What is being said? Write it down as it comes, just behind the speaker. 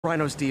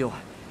Rhino's deal.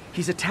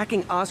 He's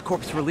attacking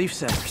Oscorp's relief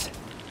centers.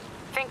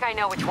 Think I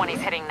know which one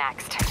he's hitting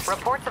next.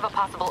 Reports of a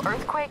possible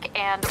earthquake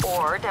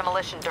and/or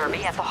demolition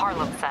derby at the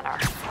Harlem Center.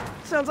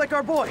 Sounds like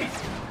our boy.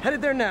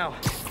 Headed there now.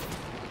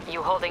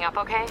 You holding up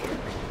okay?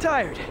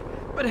 Tired,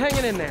 but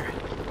hanging in there.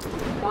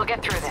 We'll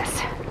get through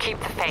this.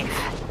 Keep the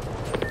faith.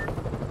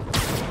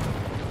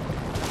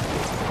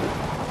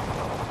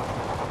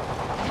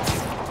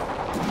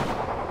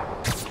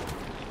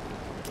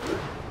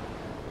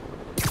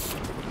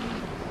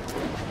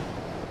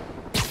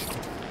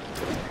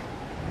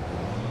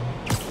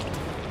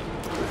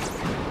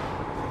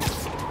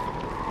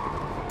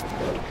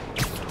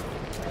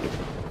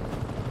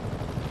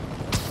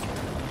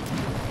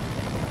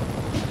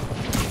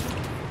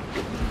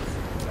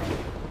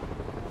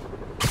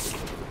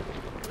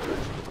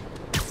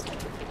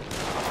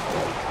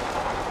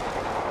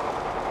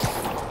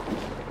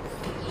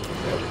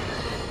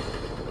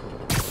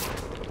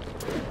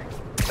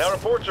 Now,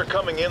 reports are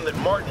coming in that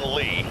Martin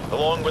Lee,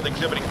 along with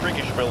exhibiting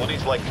freakish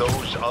abilities like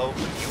those of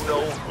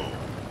you-know-who,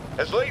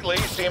 has lately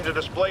seemed to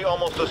display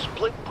almost a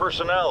split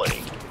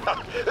personality.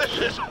 This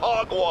is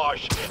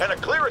hogwash and a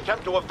clear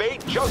attempt to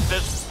evade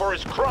justice for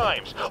his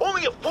crimes.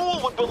 Only a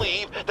fool would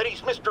believe that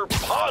he's Mr.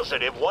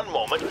 Positive one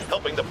moment,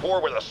 helping the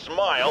poor with a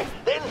smile,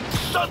 then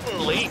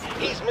suddenly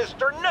he's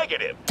Mr.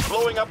 Negative,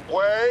 blowing up.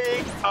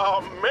 Wait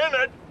a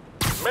minute,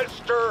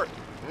 Mr.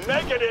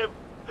 Negative.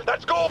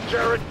 That's gold,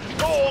 Jared.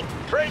 Gold.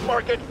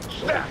 Trademark it.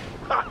 Snap.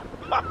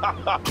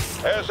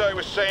 As I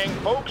was saying,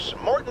 folks,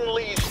 Martin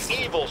Lee's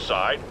evil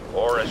side,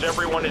 or as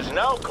everyone is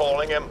now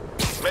calling him,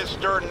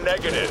 Mr.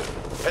 Negative,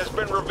 has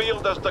been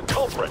revealed as the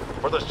culprit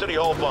for the City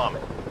Hall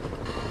bombing.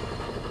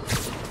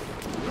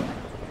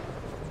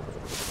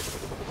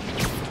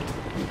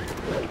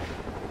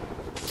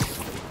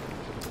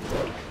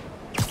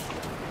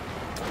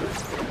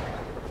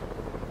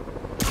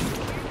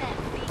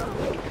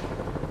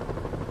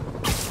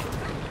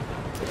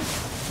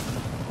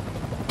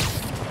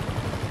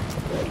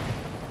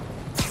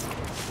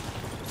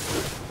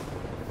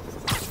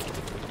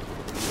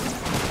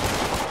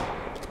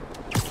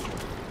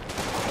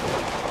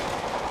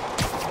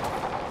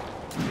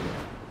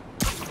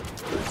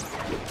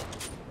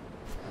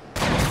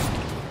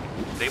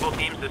 Sable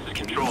teams, this is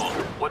Control.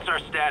 What's our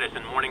status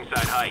in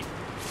Morningside Heights?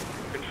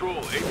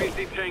 Control,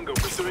 ABC Tango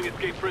pursuing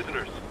escaped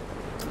prisoners.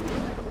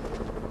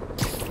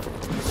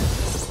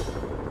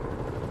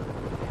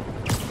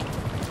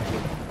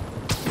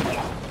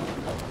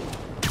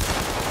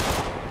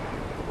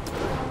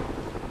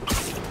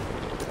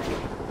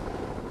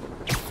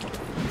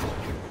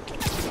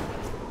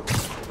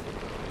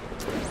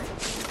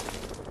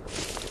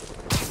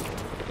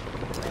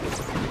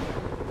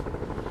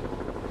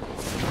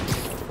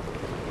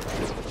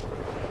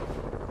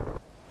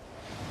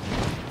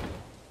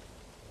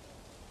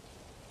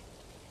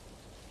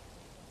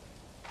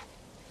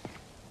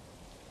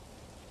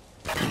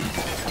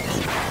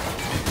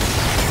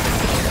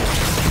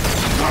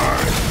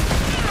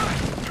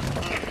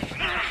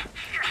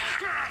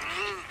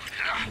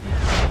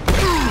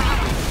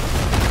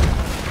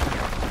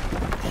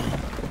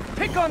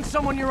 Pick on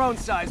someone your own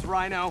size,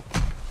 Rhino.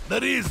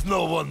 There is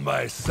no one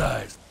my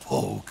size,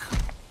 poke.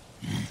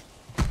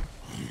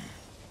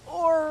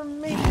 Or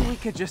maybe we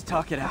could just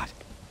talk it out.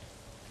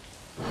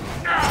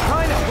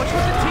 Rhino, what's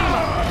with the team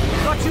up?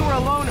 Thought you were a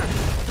loner.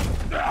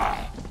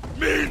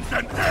 Means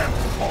and ends,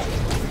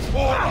 poke.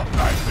 All of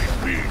life is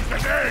means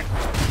and ends.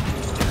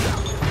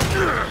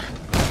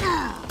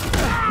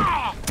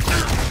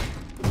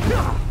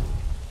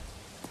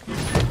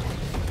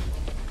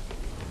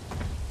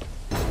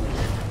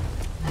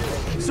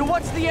 So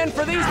what's the end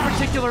for these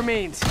particular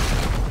means?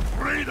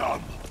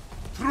 Freedom!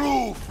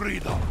 True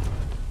freedom!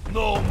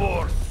 No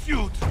more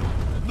suit!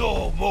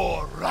 No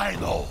more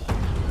Rhino!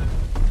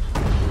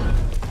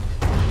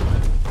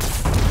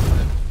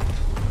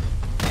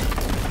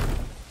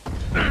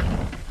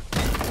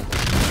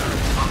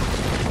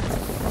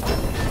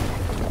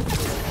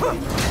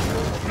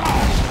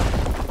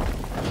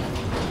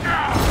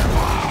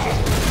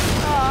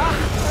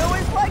 I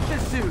always liked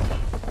this suit.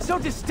 So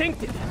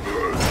distinctive.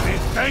 Be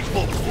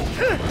thankful, poke.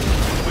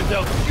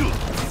 Without suit,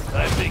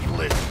 I'm in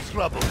less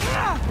trouble.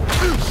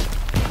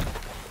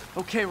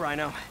 Okay,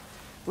 Rhino.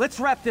 Let's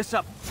wrap this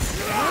up.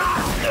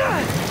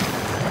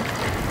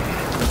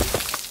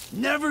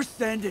 Never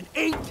send an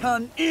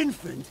 8-ton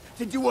infant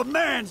to do a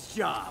man's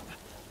job.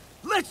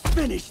 Let's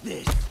finish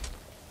this.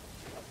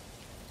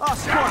 Oh,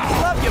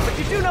 Scorp, love you, but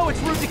you do know it's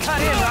rude to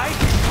cut in, right?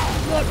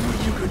 What were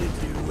you gonna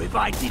do if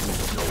I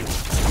didn't know?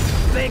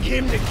 Beg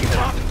him to give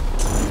up?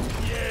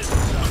 Yes,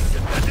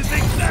 Duncan, that is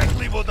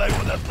exactly what I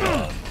would have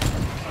done.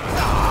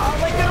 Ah,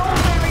 like an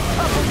old married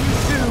couple, you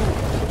two!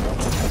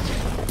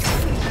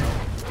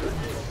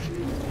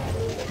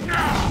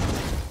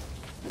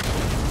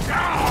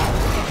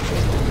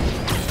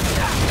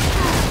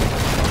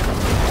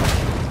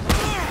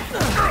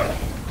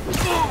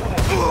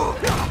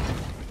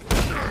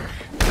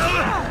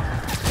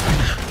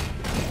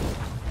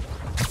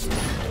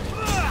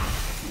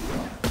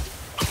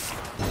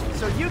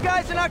 So you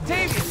guys in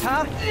Octavius, huh?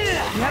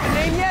 huh? You have a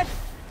name yet?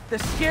 The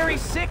Scary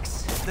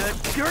Six? The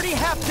Dirty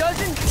Half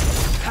Dozen?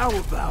 How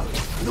about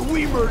the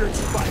we murdered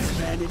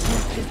Spice-Man and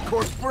used his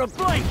corpse for a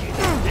blanket?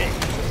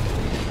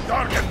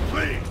 Gargan,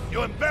 please!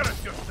 You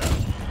embarrass yourself!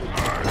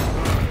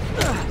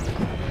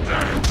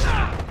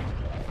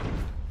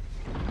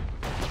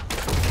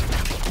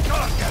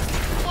 Gargan,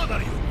 what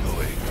are you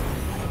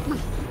doing?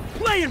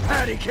 Playing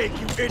patty cake,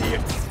 you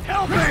idiot!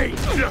 Help me!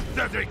 Just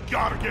as a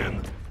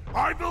Gargan,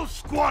 I will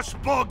squash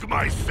Bug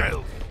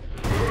myself!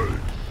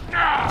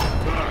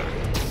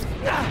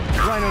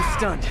 Rhino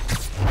stunned.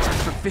 Time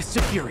for Fists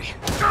of Fury.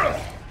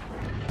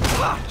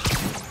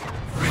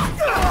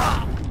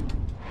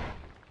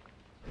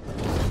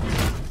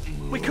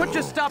 We could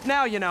just stop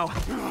now, you know.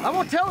 I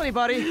won't tell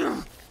anybody.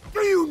 Do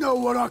you know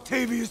what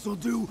Octavius will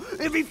do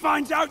if he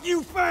finds out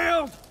you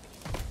failed?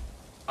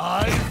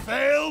 I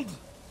failed?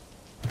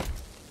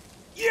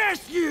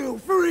 Yes, you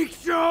freak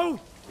show!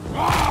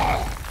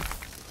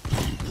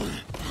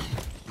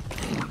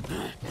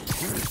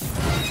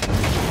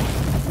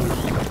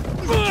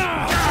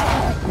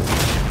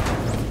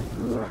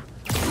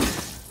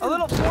 A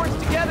little forged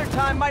together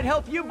time might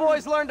help you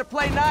boys learn to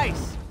play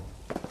nice.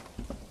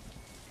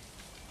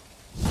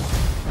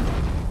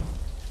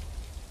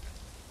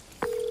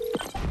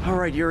 All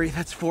right, Yuri,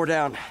 that's 4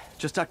 down.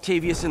 Just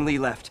Octavius and Lee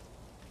left.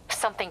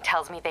 Something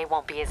tells me they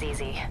won't be as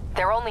easy.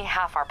 They're only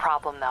half our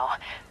problem, though.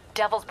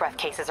 Devil's Breath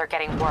cases are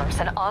getting worse,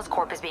 and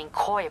Oscorp is being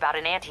coy about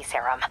an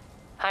anti-serum.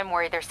 I'm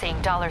worried they're seeing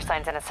dollar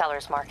signs in a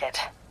seller's market.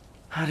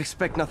 I'd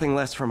expect nothing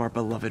less from our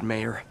beloved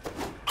mayor.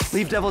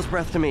 Leave Devil's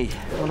Breath to me.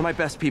 One of my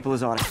best people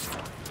is on it.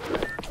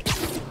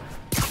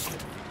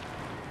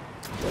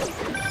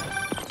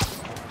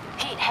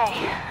 Pete,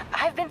 hey.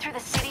 I've been through the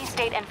city,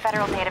 state, and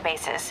federal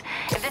databases.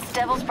 If this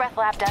Devil's Breath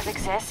lab does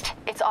exist,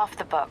 it's off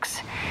the books.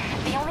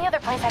 The only other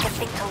place I can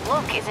think to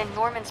look is in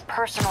Norman's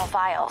personal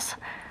files.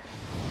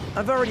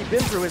 I've already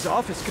been through his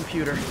office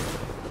computer.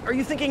 Are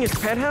you thinking his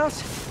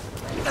penthouse?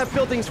 That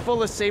building's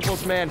full of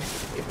Sables, man.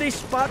 If they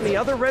spot me,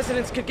 other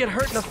residents could get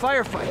hurt in a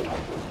firefight.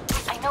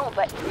 I know,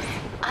 but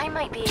I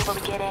might be able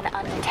to get in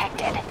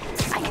undetected.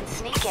 I can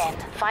sneak in,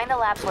 find the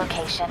lab's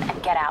location,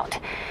 and get out.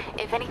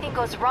 If anything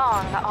goes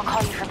wrong, I'll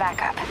call you for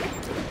backup.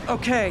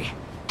 Okay.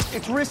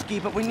 It's risky,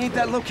 but we need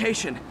that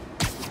location.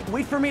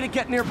 Wait for me to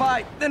get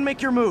nearby, then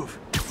make your move.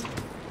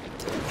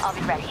 I'll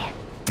be ready.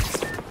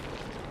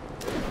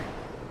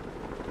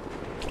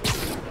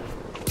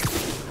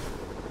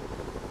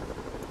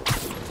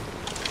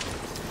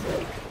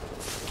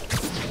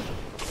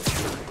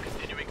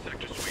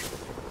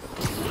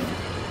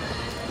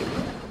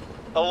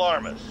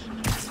 Alarmists.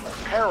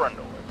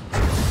 Paranoid.